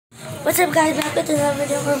What's up, guys? Back with another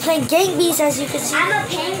video. We're playing Gang Beasts, as you can see. I'm a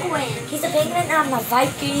penguin. He's a penguin. I'm a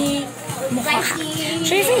Viking. Viking.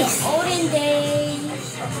 Show your face. Olden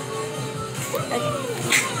days.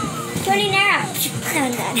 Tony Nara.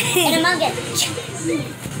 And Among Us.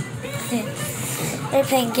 We're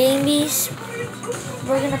playing Gang Beasts.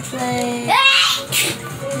 We're gonna play.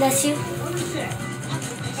 Bless you.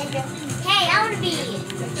 Hey, I wanna be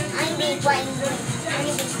penguin.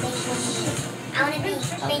 I wanna be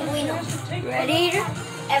penguin. Ready? You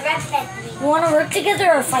We want to work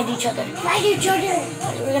together or fight each other? fight each other.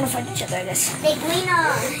 We're gonna fight each other, I guess.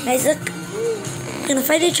 Penguino. Guys, look. We're gonna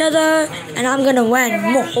fight each other, and I'm gonna win. Wait,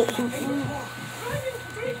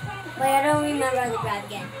 I don't remember the grab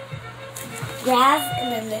again. Grab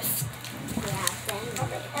and then lift. Grab, then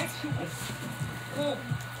lift.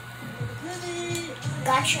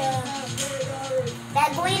 Gotcha.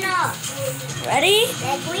 Penguino. Ready?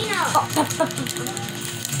 Penguino.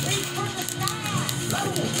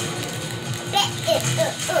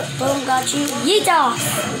 Boom, got you. Yeeta!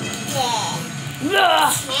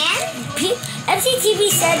 Yeah. FCTV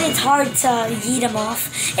said it's hard to yeet them off.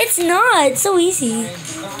 It's not. It's so easy.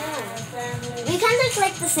 We kind of look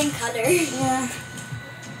like the same color. Yeah.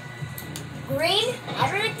 Green?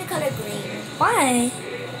 I don't like the color green. Why?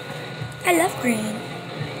 I love green.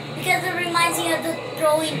 Because it reminds me of the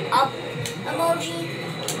throwing up emoji.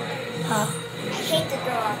 Huh. I hate the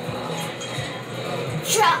throw up.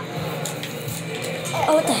 Shut.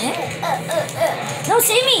 Oh, what the heck? No,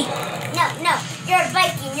 save me! No. You're a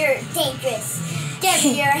Viking. You're dangerous. Give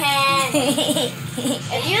me your hand.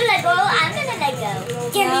 If you let go, I'm gonna let go.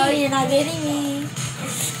 Give No, me. you're not getting me.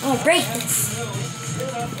 I'm gonna break this.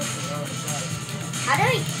 How do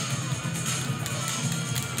we?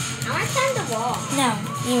 I want to climb the wall. No,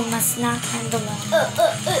 you must not climb the wall.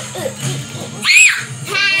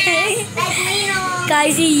 Penguino.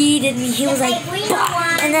 Guys, he yeeted me. He was like, Penguino "Bah,"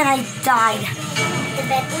 won. and then I died. The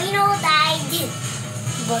Penguino died.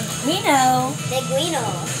 But we know. Penguino.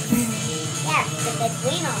 Yeah, the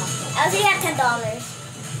Penguino. I also have $10.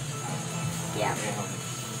 Yeah.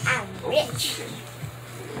 I'm rich.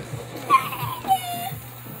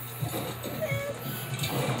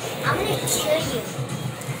 I'm gonna kill you.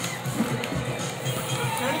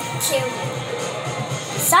 I'm gonna kill you.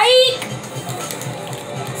 Psych!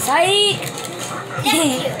 Psych!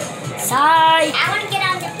 Thank you. Psych! I wanna get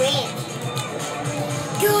on the bridge.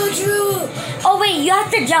 Juju. Oh wait, you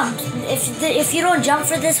have to jump. If you don't jump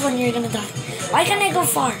for this one, you're gonna die. Why can't I go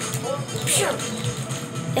far? Phew.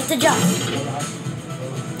 You have to jump.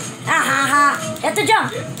 Ha ha ha! You have to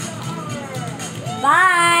jump.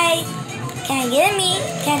 Bye. Can't get me.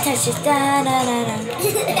 Can't touch it. Da, da, da, da.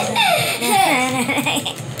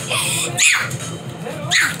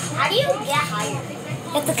 How do you get higher?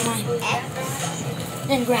 You have to climb. X?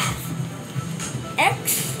 Then grab. X.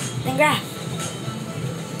 Then grab.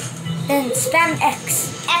 Then spam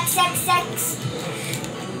X. XXX.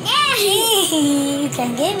 Yeah. You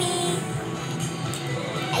can't get me.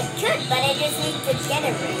 I could, but I just need to get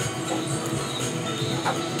it right.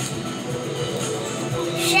 Oh.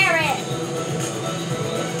 Share it.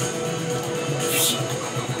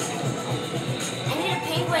 I need a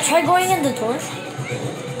penguin. Try going in the door.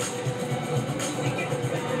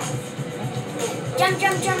 Jump.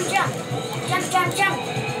 Jump.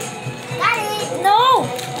 Got it. No!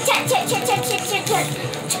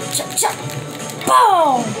 Chut. Chop.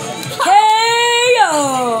 Boom! KO!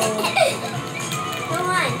 Who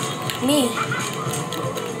won? Me.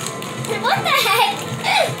 What the heck?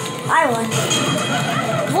 I won.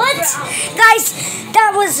 What? Guys,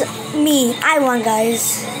 that was me. I won,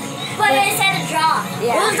 guys. But it said a draw.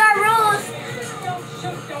 Yeah. Rules are rules.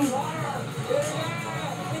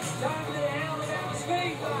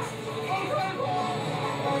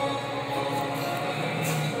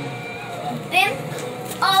 Blimp.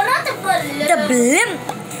 Oh, not the balloon. The blimp.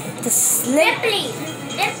 The slip. Lippy.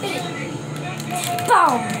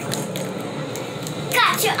 Boom.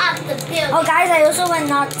 Got you off the building. Oh, guys, I also went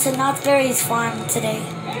to Knott's Berry's farm today.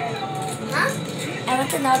 Huh? I went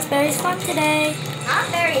to Knott's Berry's farm today.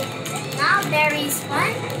 Not berries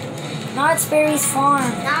fun. Knott's Berry's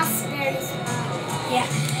farm. Not berries fun. Yeah.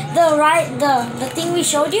 The thing we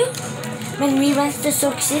showed you when we went to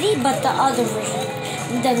Soak City, but the other version.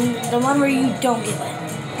 The one where you don't get wet.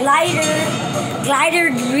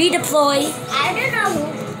 Glider redeploy. I don't know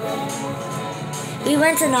who. We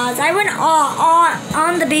went to Knott's. I went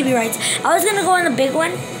on the baby rides. I was gonna go on the big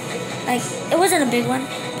one. Like, it wasn't a big one,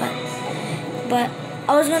 but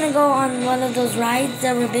I was gonna go on one of those rides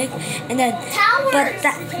that were big, and then Towers.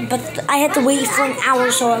 but I had to wait for an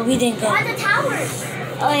hour, so we didn't go. Why the towers?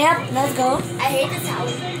 Oh yep, let's go. I hate the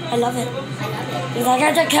towers. I love it. I love it. Because I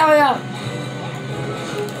got to carry out.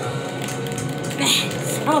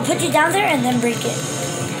 I'm gonna put you down there and then break it.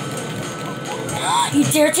 You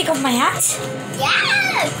dare take off my hat?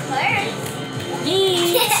 Yeah, of course.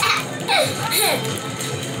 Yeet.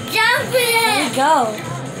 Jump There it. we go.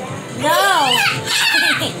 No.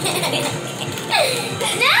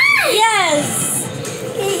 No. Yes.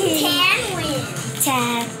 Tan wins.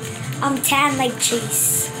 Tan. I'm tan like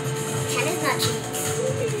Chase. Tan is not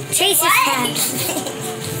cheese. Chase is What? tan.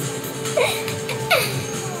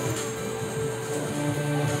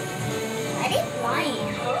 Are they flying?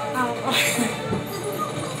 Oh.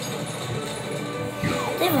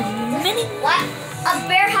 There were many. What? A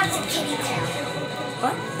bear has a kitty tail.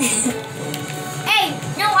 What? Hey,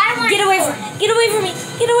 no, I want. Get away from me. Get away from me.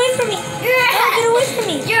 Get away from me. You're Get away from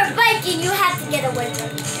me. You're a Viking. You have to get away from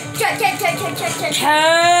me. Cha cha cha cha cha cha.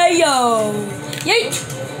 KO. Yeet.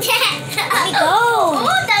 Let me go.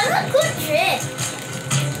 Oh, that was a good trick.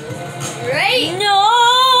 Right? No.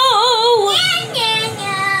 Yeah, yeah,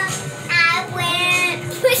 yeah. I went.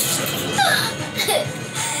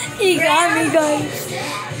 You got me, guys.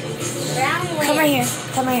 Brown wins. Come right here.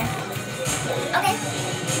 Come right here. Okay.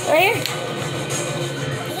 Right here.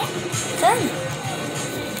 Done.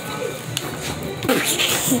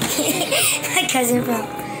 My cousin fell.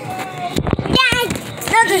 Yeah.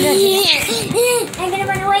 No. I'm gonna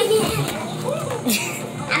run away.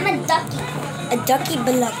 I'm a ducky. A ducky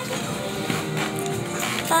belucky.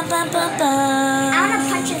 Bum, bum, bum, bum. I wanna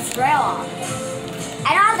punch his throw off. I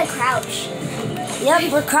don't have the crouch.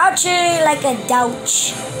 Yep, we're crouching like a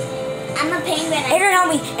douch. I'm a penguin. Adrian, help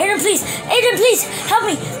me. Adrian, please. Adrian, please. Help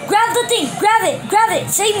me. Grab the thing. Grab it. Grab it.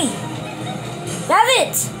 Save me. Grab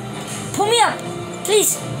it. Pull me up.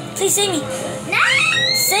 Please. Please save me. No!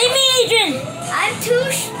 Save me, Adrian. I'm too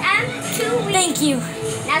weak. Thank you.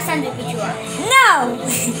 Now it's time to beat you up. No.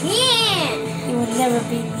 Yeah. You will never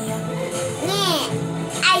beat me up. Yeah.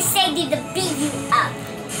 I said you to beat you up.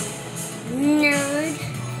 Nerd.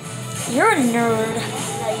 You're a nerd.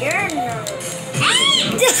 No, you're a nerd.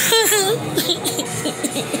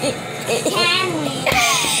 Can we?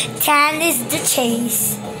 Tan is the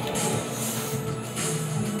chase.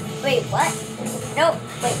 Wait, what? Nope.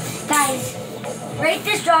 Wait, guys. Rate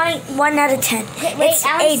this drawing 1 out of 10. Wait, It's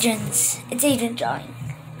Alex. Adrian's. It's Adrian's drawing.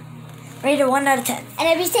 Rate it 1 out of 10. And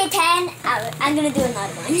if you say 10, I'm gonna do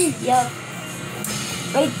another one. Yo.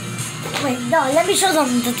 Wait, no, let me show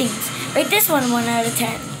them the things. Rate this one 1 out of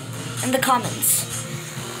 10 in the comments.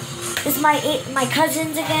 This is my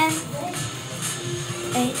cousins again.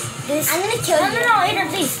 Hey, this. I'm gonna kill you. No, Adrian,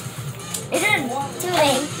 please. Adrian. Too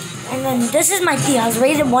late. And then this is my Diaz.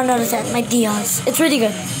 Rated 1 out of 10. My Diaz. It's really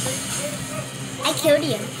good. I killed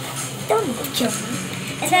you. Don't kill me.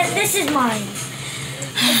 And then this is mine.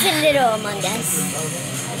 It's a little Among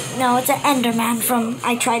Us. No, it's an Enderman from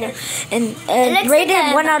I tried it. And It looks rated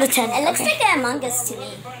like 1 out of 10. It looks Okay. like an Among Us to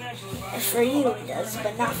me. For you it does,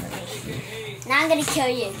 but not for me. Now I'm gonna kill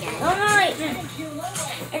you again. No, Adrian.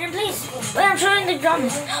 Adrian, please. Wait, I'm showing the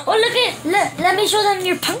drums. Oh, look at let me show them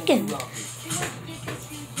your pumpkin.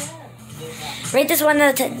 Rate this 1 out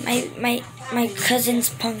of 10. My cousin's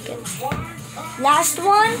pumpkin. Last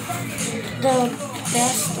one, the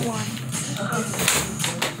best one.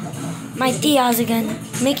 My Diaz again.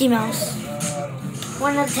 Mickey Mouse.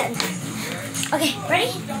 1 out of 10. Okay,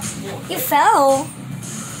 ready? You fell.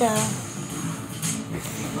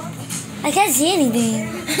 I can't see anything.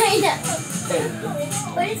 I know.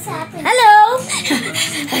 What is happening? Hello.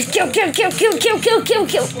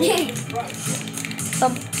 Kill.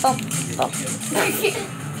 Bump.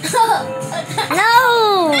 No.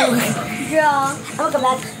 Draw. I'm gonna come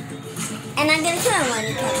back. And I'm gonna kill him when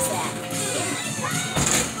he comes back.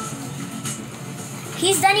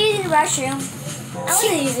 He's done using the restroom. I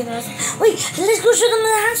wasn't using those. Wait, let's go show them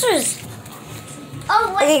the hamsters.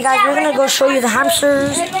 Oh, what? Okay, guys, we're gonna go show you the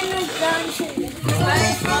hamsters.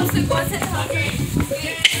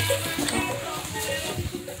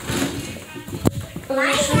 We're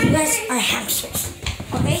gonna show you guys our hamsters.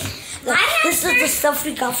 Okay? Look, this is the stuff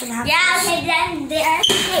we got from the hamsters. Yeah, okay, then there.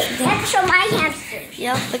 Wait, let's show my hamster.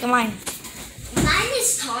 Yeah, look at mine. Mine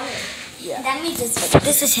is taller. Yeah. That means it's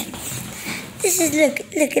This is him. This is look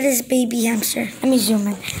at this baby hamster. Let me zoom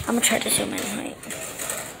in. I'm gonna try to zoom in. Right.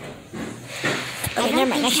 Okay, never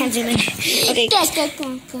mind. I can't zoom in. Okay.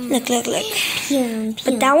 Look.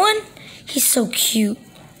 But that one, he's so cute.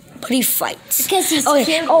 But he fights. Because he's okay.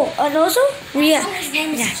 cute. Oh, and also, yeah. His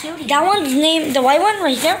name is Cutie. That one's name, the white one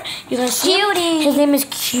right there. You gonna see him? Cutie. His name is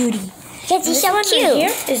Cutie. Because he's This so one cute. right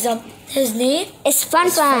here is his name. It's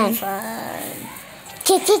Fun.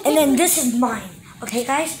 And then this is mine. Okay,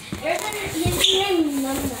 guys. His name is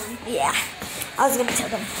Num Num. Yeah. I was gonna tell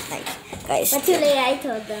them, like, guys. But too late, I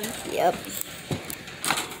told them. Yep.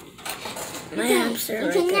 My hamster You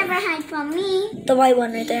right can there. never hide from me. The white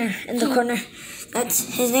one right there in the corner.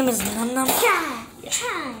 That's his name is Num Num.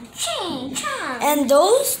 Chang, ching, chang. And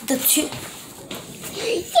those, the two,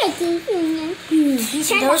 He's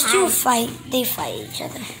trying those to two hide. fight. They fight each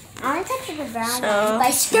other. I want to touch the brown So- one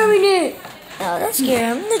by scaring it. Oh, don't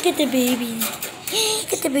scare him. Look at the baby.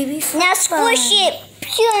 Look at the baby. Now squish it.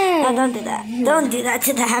 No, don't do that. Don't do that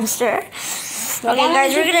to the hamster. Okay,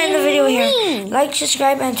 guys, we're gonna end the video here. Like,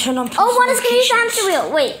 subscribe, and turn on post Oh, what is going to use the notifications. hamster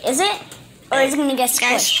wheel? Wait, is it? Or is it going to get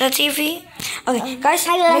Guys, squished? that's easy. Okay, guys,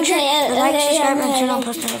 make sure to like, subscribe, and turn on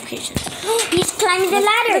post notifications. He's climbing the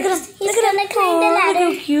ladder. Look at him. He's going to climb the Look ladder.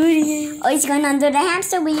 how cute he is. Oh, he's going under the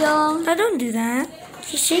hamster wheel. No, don't do that.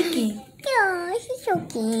 He's shaking. Yeah, he's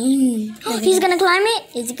okay. He's going to climb it?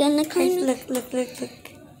 Is he going to Guys, climb it? look. I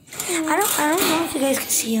don't know if you guys can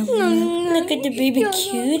see him. Look at the baby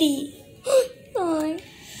cutie.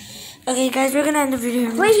 Okay, guys, we're gonna end the video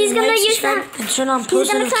here. Wait, he's gonna Like, use subscribe, that- and turn on He's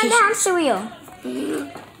post going to climb the notifications. hamster wheel.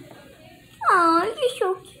 Oh, you're so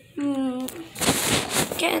cute.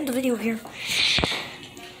 Can't end the video here.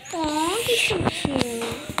 Oh, he's so cute.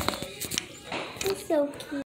 He's so cute.